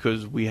here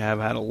because we have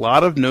had a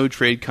lot of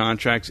no-trade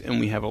contracts and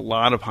we have a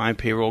lot of high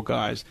payroll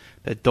guys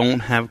that don't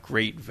have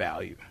great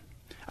value.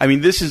 I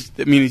mean,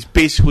 he's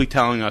basically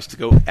telling us to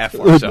go F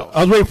ourselves.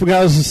 I was waiting for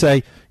guys to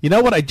say, you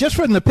know what, I just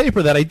read in the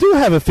paper that I do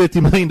have a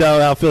 $50 million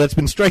outfield that's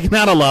been striking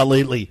out a lot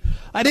lately.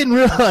 I didn't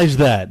realize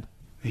that.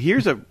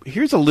 Here's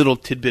a little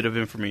tidbit of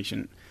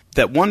information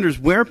that wonders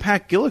where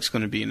Pat Gillick's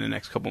going to be in the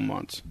next couple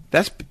months.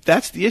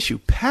 That's the issue.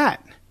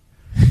 Pat,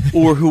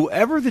 or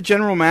whoever the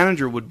general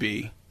manager would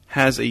be,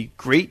 has a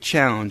great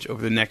challenge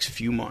over the next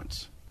few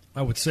months.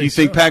 I would say Do you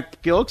think so.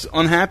 Pat Gillick's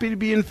unhappy to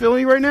be in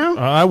Philly right now?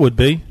 I would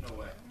be.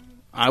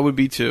 I would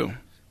be too.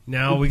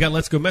 Now we got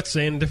Let's Go Mets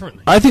saying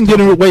differently. I think the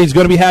only way he's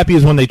going to be happy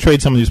is when they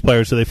trade some of these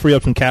players so they free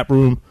up some cap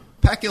room.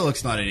 Pat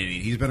Gillick's not an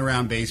idiot. He's been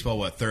around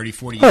baseball, 30,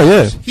 40 years? Oh,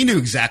 yeah. He knew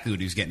exactly what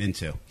he was getting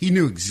into. He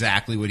knew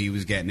exactly what he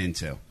was getting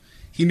into.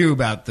 He knew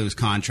about those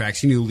contracts.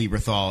 He knew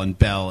Lieberthal and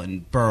Bell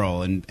and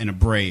Burrell and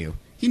Abreu.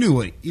 He knew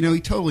he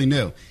totally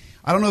knew.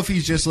 I don't know if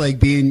he's just like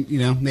being,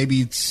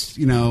 maybe it's,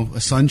 a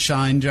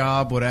sunshine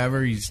job,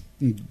 whatever. He's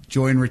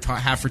enjoying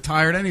half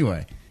retired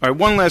anyway. All right,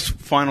 one last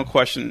final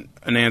question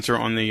and answer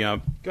on the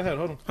Go ahead,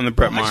 hold on. on the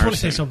Brett I Myers just want to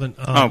say thing. something.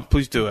 Oh,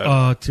 please do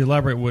it. To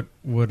elaborate what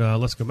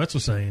Let's Go Mets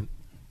was saying.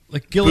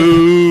 Like Boo.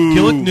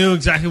 Gillick knew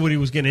exactly what he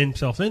was getting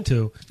himself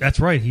into. That's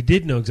right. He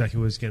did know exactly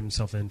what he was getting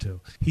himself into.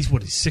 He's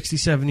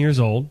 67 years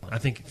old. I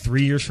think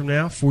 3 years from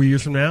now, 4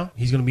 years from now,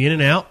 he's going to be in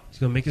and out. He's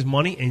going to make his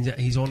money, and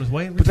he's on his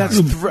way. But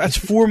that's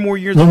 4 more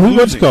years When of what's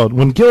losing. called?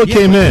 When Gillick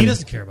came He in,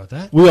 doesn't care about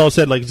that. we all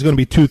said like it's going to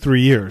be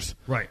 2-3 years.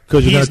 Right.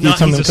 Because you're going to need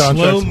some of He's the a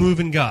contracts.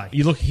 slow-moving guy.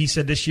 You look. He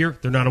said this year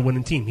they're not a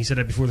winning team. He said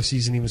that before the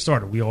season even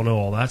started. We all know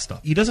all that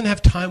stuff. He doesn't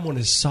have time on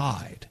his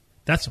side.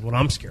 That's what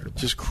I'm scared about.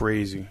 Just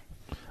crazy.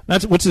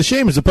 That's what's the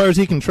shame is the players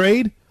he can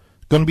trade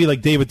going to be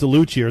like David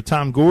DeLucci or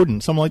Tom Gordon,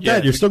 something like Yeah,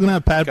 that. You're still going to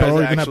have Pat guys Burrell,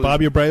 you're going to have actually-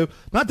 Bobby Abreu.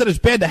 Not that it's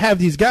bad to have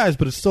these guys,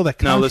 but it's still that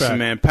No, contract. listen,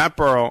 man. Pat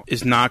Burrell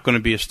is not going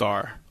to be a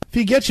star. If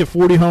he gets you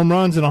 40 home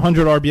runs and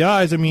 100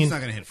 RBIs, I mean, He's not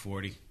going to hit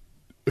 40.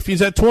 if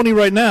he's at 20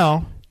 right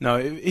now, No,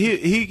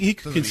 he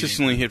could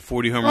consistently hit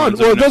 40 home oh, runs.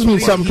 well, it does mean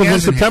He something because when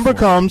hasn't hit September 40.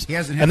 comes He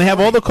hasn't hit and they have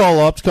 40. all the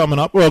call-ups coming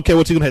up, well, okay,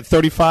 what's he going to hit,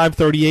 35,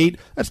 38?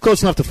 That's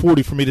close enough to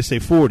 40 for me to say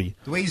 40.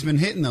 The way he's been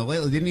hitting, though,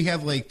 lately, didn't he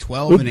have like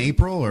 12 in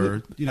April?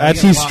 Or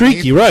That's he he's got a lot in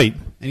streaky, April, right.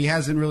 And he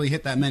hasn't really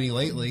hit that many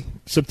lately.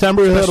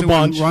 September he hit a Especially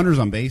when bunch. runners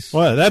on base.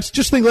 Well, that's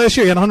just think last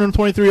year he had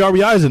 123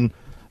 RBIs and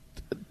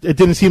it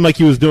didn't seem like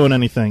he was doing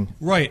anything.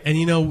 Right,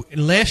 and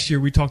last year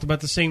we talked about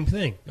the same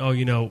thing.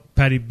 Oh,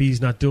 Patty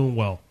B's not doing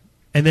well,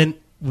 and then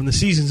when the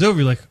season's over,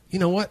 you're like, you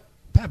know what?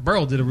 Pat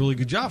Burrell did a really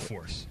good job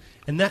for us,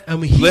 and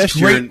he's last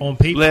great year, on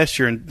paper. Last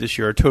year and this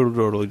year are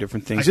totally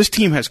different things. This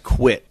team has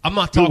quit. I'm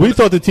not talking. We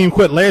thought the team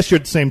quit last year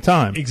at the same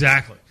time.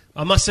 Exactly.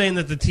 I'm not saying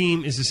that the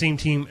team is the same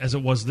team as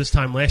it was this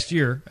time last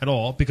year at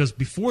all, because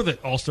before the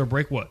All-Star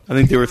break, what? I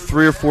think they were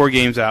 3 or 4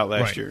 games out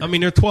last year. I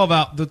mean, they're 12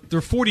 out.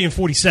 They're 40 and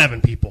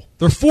 47, people.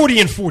 They're 40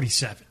 and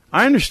 47.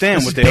 I understand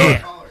This what is they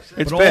bad. are.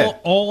 It's but bad.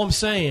 all I'm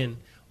saying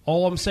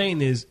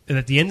is that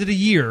at the end of the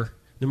year,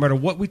 no matter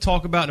what we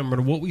talk about, no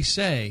matter what we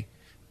say,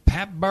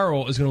 Pat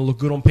Burrell is going to look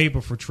good on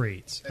paper for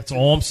trades. That's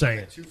all I'm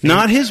saying.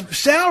 Not his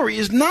salary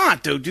is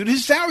not, though, dude.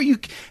 His salary,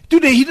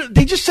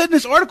 they just said in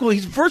this article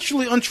he's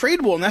virtually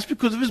untradeable, and that's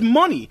because of his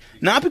money,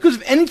 not because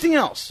of anything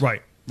else.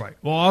 Right.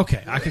 Well,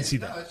 okay, I can see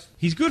that.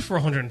 He's good for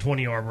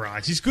 120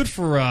 RBIs. He's good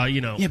for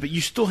Yeah, but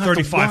you still have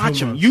to 35 watch home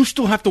him. runs. You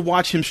still have to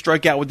watch him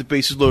strike out with the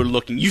bases loaded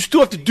looking. You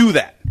still have to do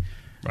that.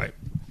 right.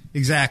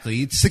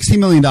 Exactly. It's $16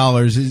 million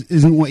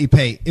isn't what you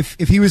pay. If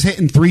he was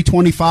hitting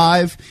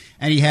 325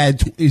 and he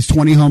had his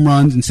 20 home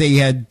runs and say he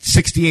had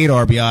 68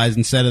 RBIs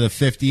instead of the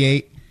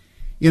 58,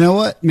 you know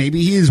what?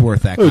 Maybe he is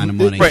worth that kind of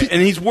money. Right,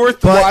 and he's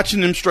worth But-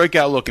 watching him strike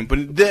out looking. But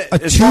A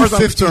as far as I'm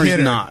 250 concerned, he's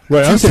hitter, not. Right,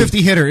 I'm saying-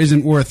 250 hitter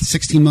isn't worth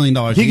 $16 million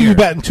a He can year.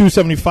 be batting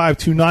 275,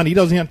 290. He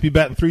doesn't have to be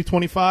batting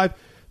 325.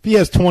 If he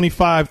has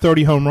 25,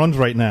 30 home runs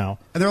right now,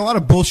 And there are a lot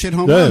of bullshit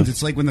home Yeah. runs.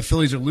 It's like when the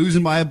Phillies are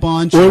losing by a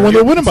bunch. or when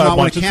they're winning it's by a not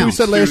what bunch. That's what we counts.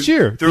 said last Dude,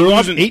 year. they're They're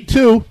up losing-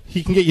 8-2.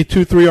 He can get you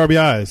 2-3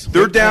 RBIs.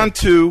 They're down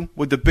 2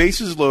 with the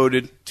bases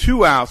loaded,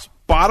 2 outs,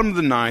 bottom of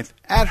the 9th,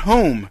 at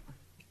home.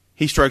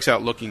 He strikes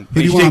out looking.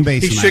 Who do you want on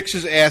base He tonight? shakes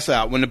his ass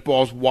out when the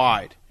ball's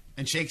wide.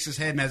 And shakes his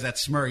head and has that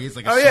smirk. He's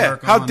like a Oh, yeah.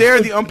 smirk How on. dare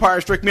the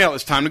umpire strike me out?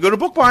 It's time to go to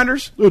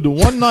bookbinders. Dude, the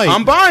one night,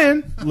 I'm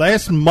buying.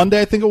 last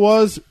Monday, I think it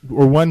was,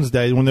 or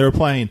Wednesday, when they were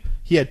playing,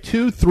 he had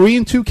 2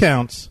 3-2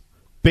 counts,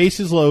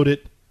 bases loaded.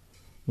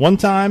 One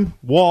time,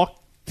 walked,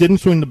 didn't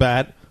swing the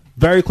bat.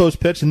 Very close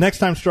pitch. The next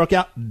time struck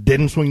out,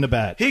 didn't swing the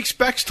bat. He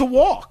expects to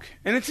walk,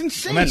 and it's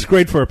insane. And that's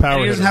great for a power And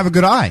he hitter. doesn't have a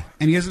good eye.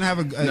 And he doesn't have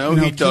a No, you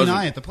know, he keen doesn't.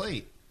 eye at the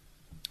plate.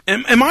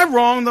 Am I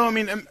wrong though? I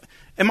mean,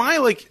 am I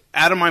like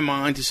out of my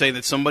mind to say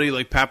that somebody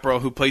like Pat Burrell,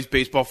 who plays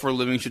baseball for a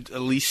living, should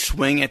at least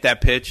swing at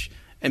that pitch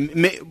and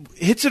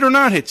hits it or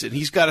not hits it?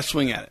 He's got to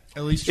swing at it.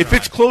 At least if try.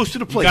 it's close to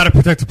the plate, You got to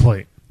protect the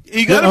plate.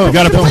 you got you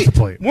gotta balance the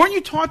plate. Weren't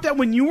you taught that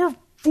when you were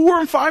 4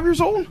 and 5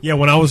 years old? Yeah,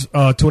 when I was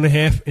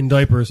 2.5 in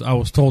diapers, I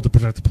was told to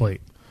protect the plate.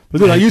 But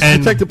dude, I used to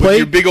And protect the With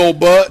your plate. big old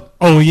butt.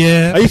 Oh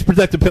yeah, I used to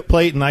protect the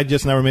plate, and I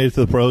just never made it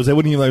to the pros. They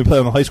wouldn't even let me play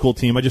on the high school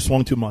team. I just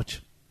swung too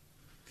much.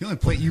 The only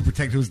plate you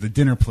protected was the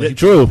dinner plate.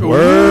 True.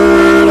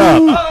 Word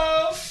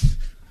up.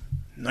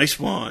 Nice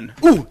one.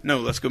 Ooh, no,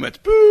 let's go Mets.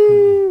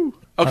 Boo.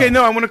 Okay,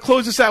 no, I want to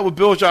close this out with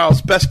Bill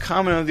Giles' best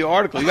comment of the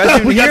article. You guys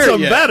didn't We got hear it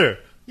something yet. better.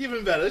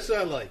 Even better. This is what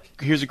I like.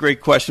 Here's a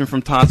great question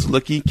from Todd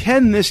Slicky.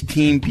 Can this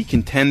team be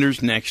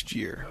contenders next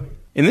year?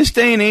 In this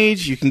day and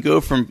age, you can go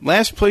from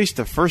last place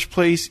to first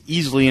place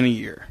easily in a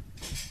year.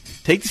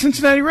 Take the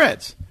Cincinnati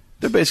Reds.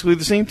 They're basically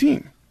the same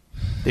team.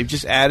 They've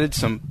just added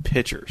some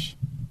pitchers.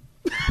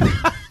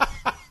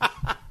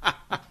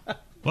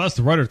 well, that's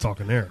the writer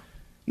talking there.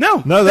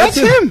 No, No, that's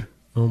him.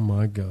 Oh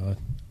my god.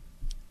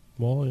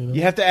 Well, you know.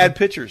 You have to add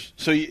pitchers.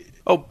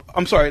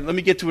 I'm sorry. Let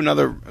me get to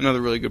another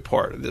really good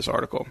part of this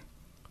article.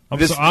 I'm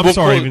This- sorry we'll to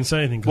close- even say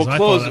anything because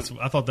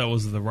we'll I thought that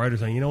was the writer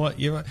saying, you know what,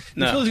 you're right.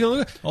 No. The Phillies are gonna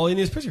look good. All they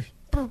need is pitchers.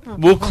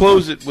 We'll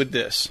close it with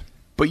this.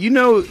 But you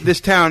know this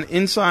town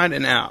inside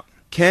and out.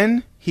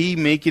 Can he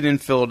make it in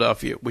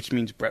Philadelphia, which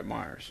means Brett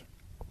Myers?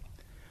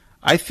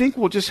 I think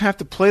we'll just have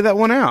to play that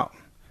one out.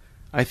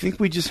 I think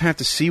we just have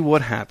to see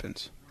what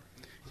happens.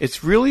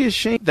 It's really a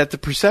shame that the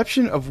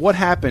perception of what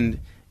happened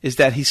is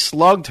that he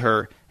slugged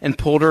her and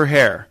pulled her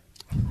hair.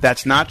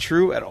 That's not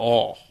true at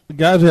all.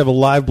 Guys, we have a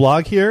live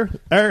blog here.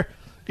 Eric,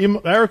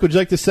 would you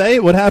like to say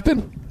what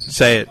happened?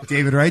 Say it.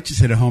 David Wright just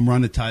hit a home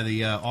run to tie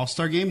the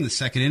All-Star game in the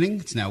second inning.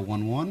 It's now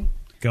 1-1.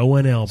 Go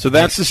NL. So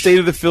that's the state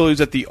of the Phillies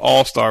at the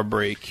All-Star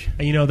break.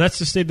 And, you know, that's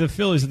the state of the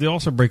Phillies at the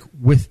All-Star break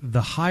with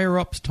the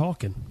higher-ups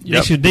talking.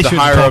 Yep, They the shouldn't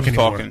higher talk ups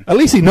anymore. talking. At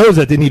least he knows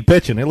that they need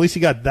pitching. At least he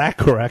got that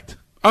correct.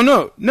 Oh,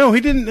 no,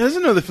 he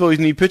doesn't know the Phillies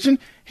need pitching.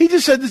 He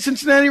just said the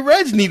Cincinnati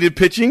Reds needed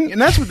pitching,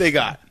 and that's what they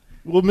got.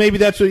 Well, maybe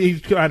that's what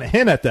he's trying to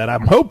hint at that.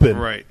 I'm hoping.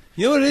 Right.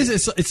 You know what it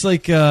is? It's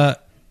like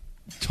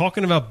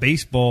talking about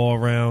baseball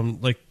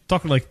around, like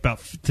talking like about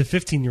to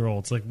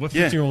 15-year-olds. Like what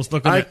 15-year-olds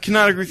looking I at?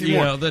 cannot agree with you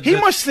more. know, He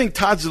must think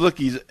Todd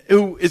Zalicki,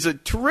 who is a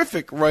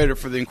terrific writer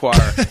for the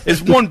Inquirer,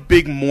 is one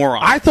big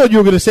moron. I thought you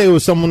were going to say it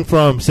was someone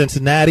from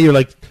Cincinnati or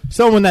like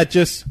someone that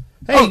just,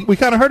 hey, Oh, we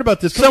kind of heard about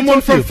this. Come Someone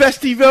talk to from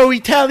you. Festivo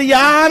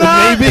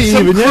Italiana, Maybe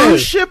some even, yeah.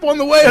 cruise ship on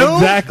the way home.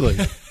 Exactly.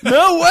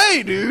 No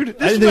way, dude. I This didn't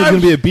think it guy was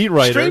going to be a beat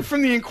writer. Straight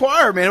from the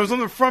Inquirer, man. It was on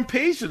the front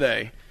page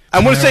today. I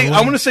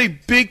want to say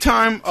big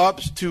time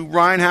ups to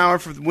Ryan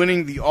Howard for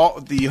winning the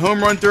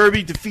home run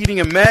derby, defeating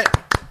a Met.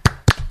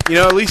 You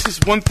know, at least it's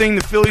one thing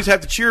the Phillies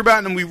have to cheer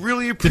about, and we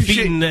really appreciate.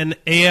 defeating an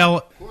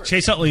AL.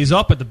 Chase Utley is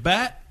up at the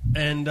bat,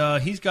 and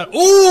he's got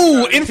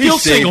infield He's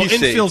safe, single, he's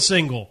safe. infield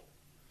single,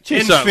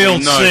 Chase Utley,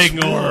 infield nice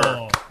single.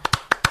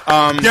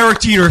 work. Derek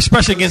Jeter,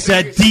 especially against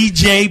that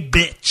DJ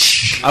bitch.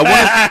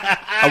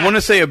 I want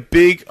to say a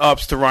big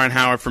ups to Ryan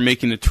Howard for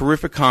making a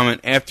terrific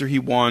comment after he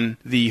won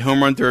the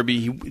home run derby.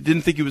 He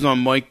didn't think he was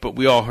on mic, but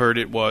we all heard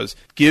it was.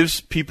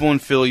 Gives people in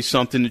Philly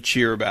something to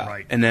cheer about.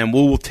 Right. And then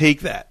we will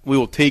take that. We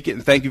will take it.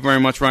 And thank you very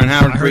much, Ryan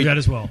Howard. I heard that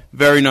as well.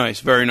 Very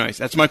nice, very nice.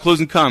 That's my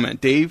closing comment.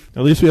 Dave?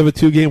 At least we have a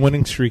 2-game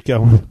winning streak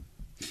going.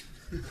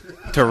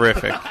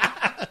 Terrific.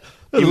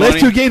 The last E-Money?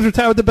 2 games are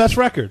tied with the best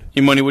record.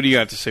 E-Money, what do you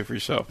have to say for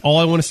yourself? All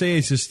I want to say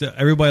is just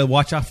everybody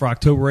watch out for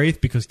October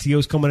 8th because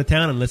T.O.'s coming to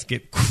town, and let's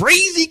get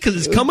crazy because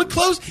it's coming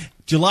close.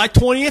 July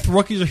 20th,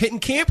 rookies are hitting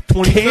camp.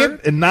 23rd.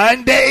 Camp in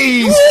 9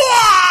 days.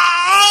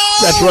 Wow!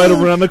 That's right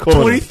around the corner.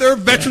 23rd,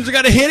 veterans are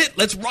going to hit it.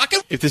 Let's rock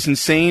it. If this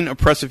insane,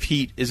 oppressive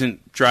heat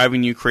isn't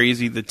driving you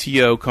crazy, the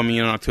TO coming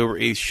in on October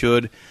 8th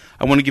should.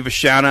 I want to give a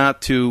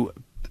shout-out to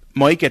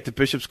Mike at the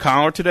Bishop's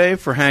Collar today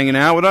for hanging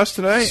out with us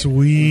today.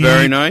 Sweet.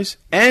 Very nice.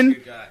 And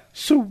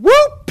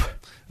Swoop. Oh,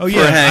 for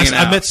yeah. hanging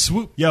I out. met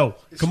Swoop. Yo,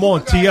 come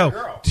on,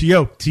 T.O.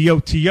 T.O. T.O.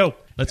 T.O.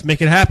 Let's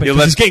make it happen. Yeah, 'cause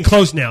let's it's getting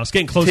close now. It's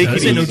getting close take now. it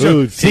This ain't no easy. joke.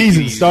 Dude,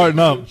 season's starting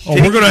up. Oh,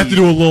 we're gonna have to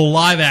do a little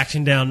live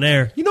action down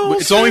there. You know,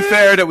 what It's I'm only saying?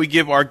 fair that we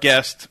give our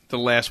guest the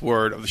last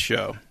word of the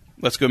show.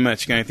 Let's go,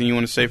 Mets. You got anything you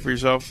want to say for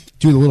yourself?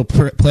 Do the little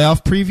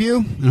playoff preview,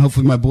 and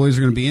hopefully my boys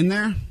are going to be in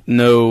there.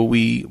 No,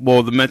 the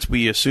Mets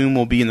we assume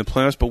will be in the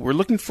playoffs, but we're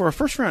looking for a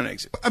first round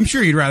exit. I'm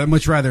sure you'd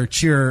much rather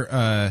cheer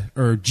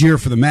or jeer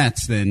for the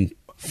Mets than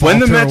When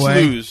the falter Mets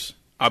away. lose,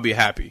 I'll be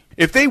happy.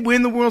 If they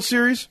win the World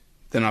Series,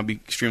 then I'll be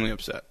extremely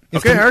upset.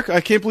 If Okay, the- Eric,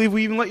 I can't believe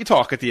we even let you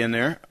talk at the end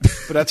there.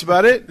 But that's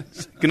about it.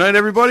 Good night,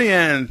 everybody,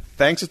 and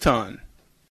thanks a ton.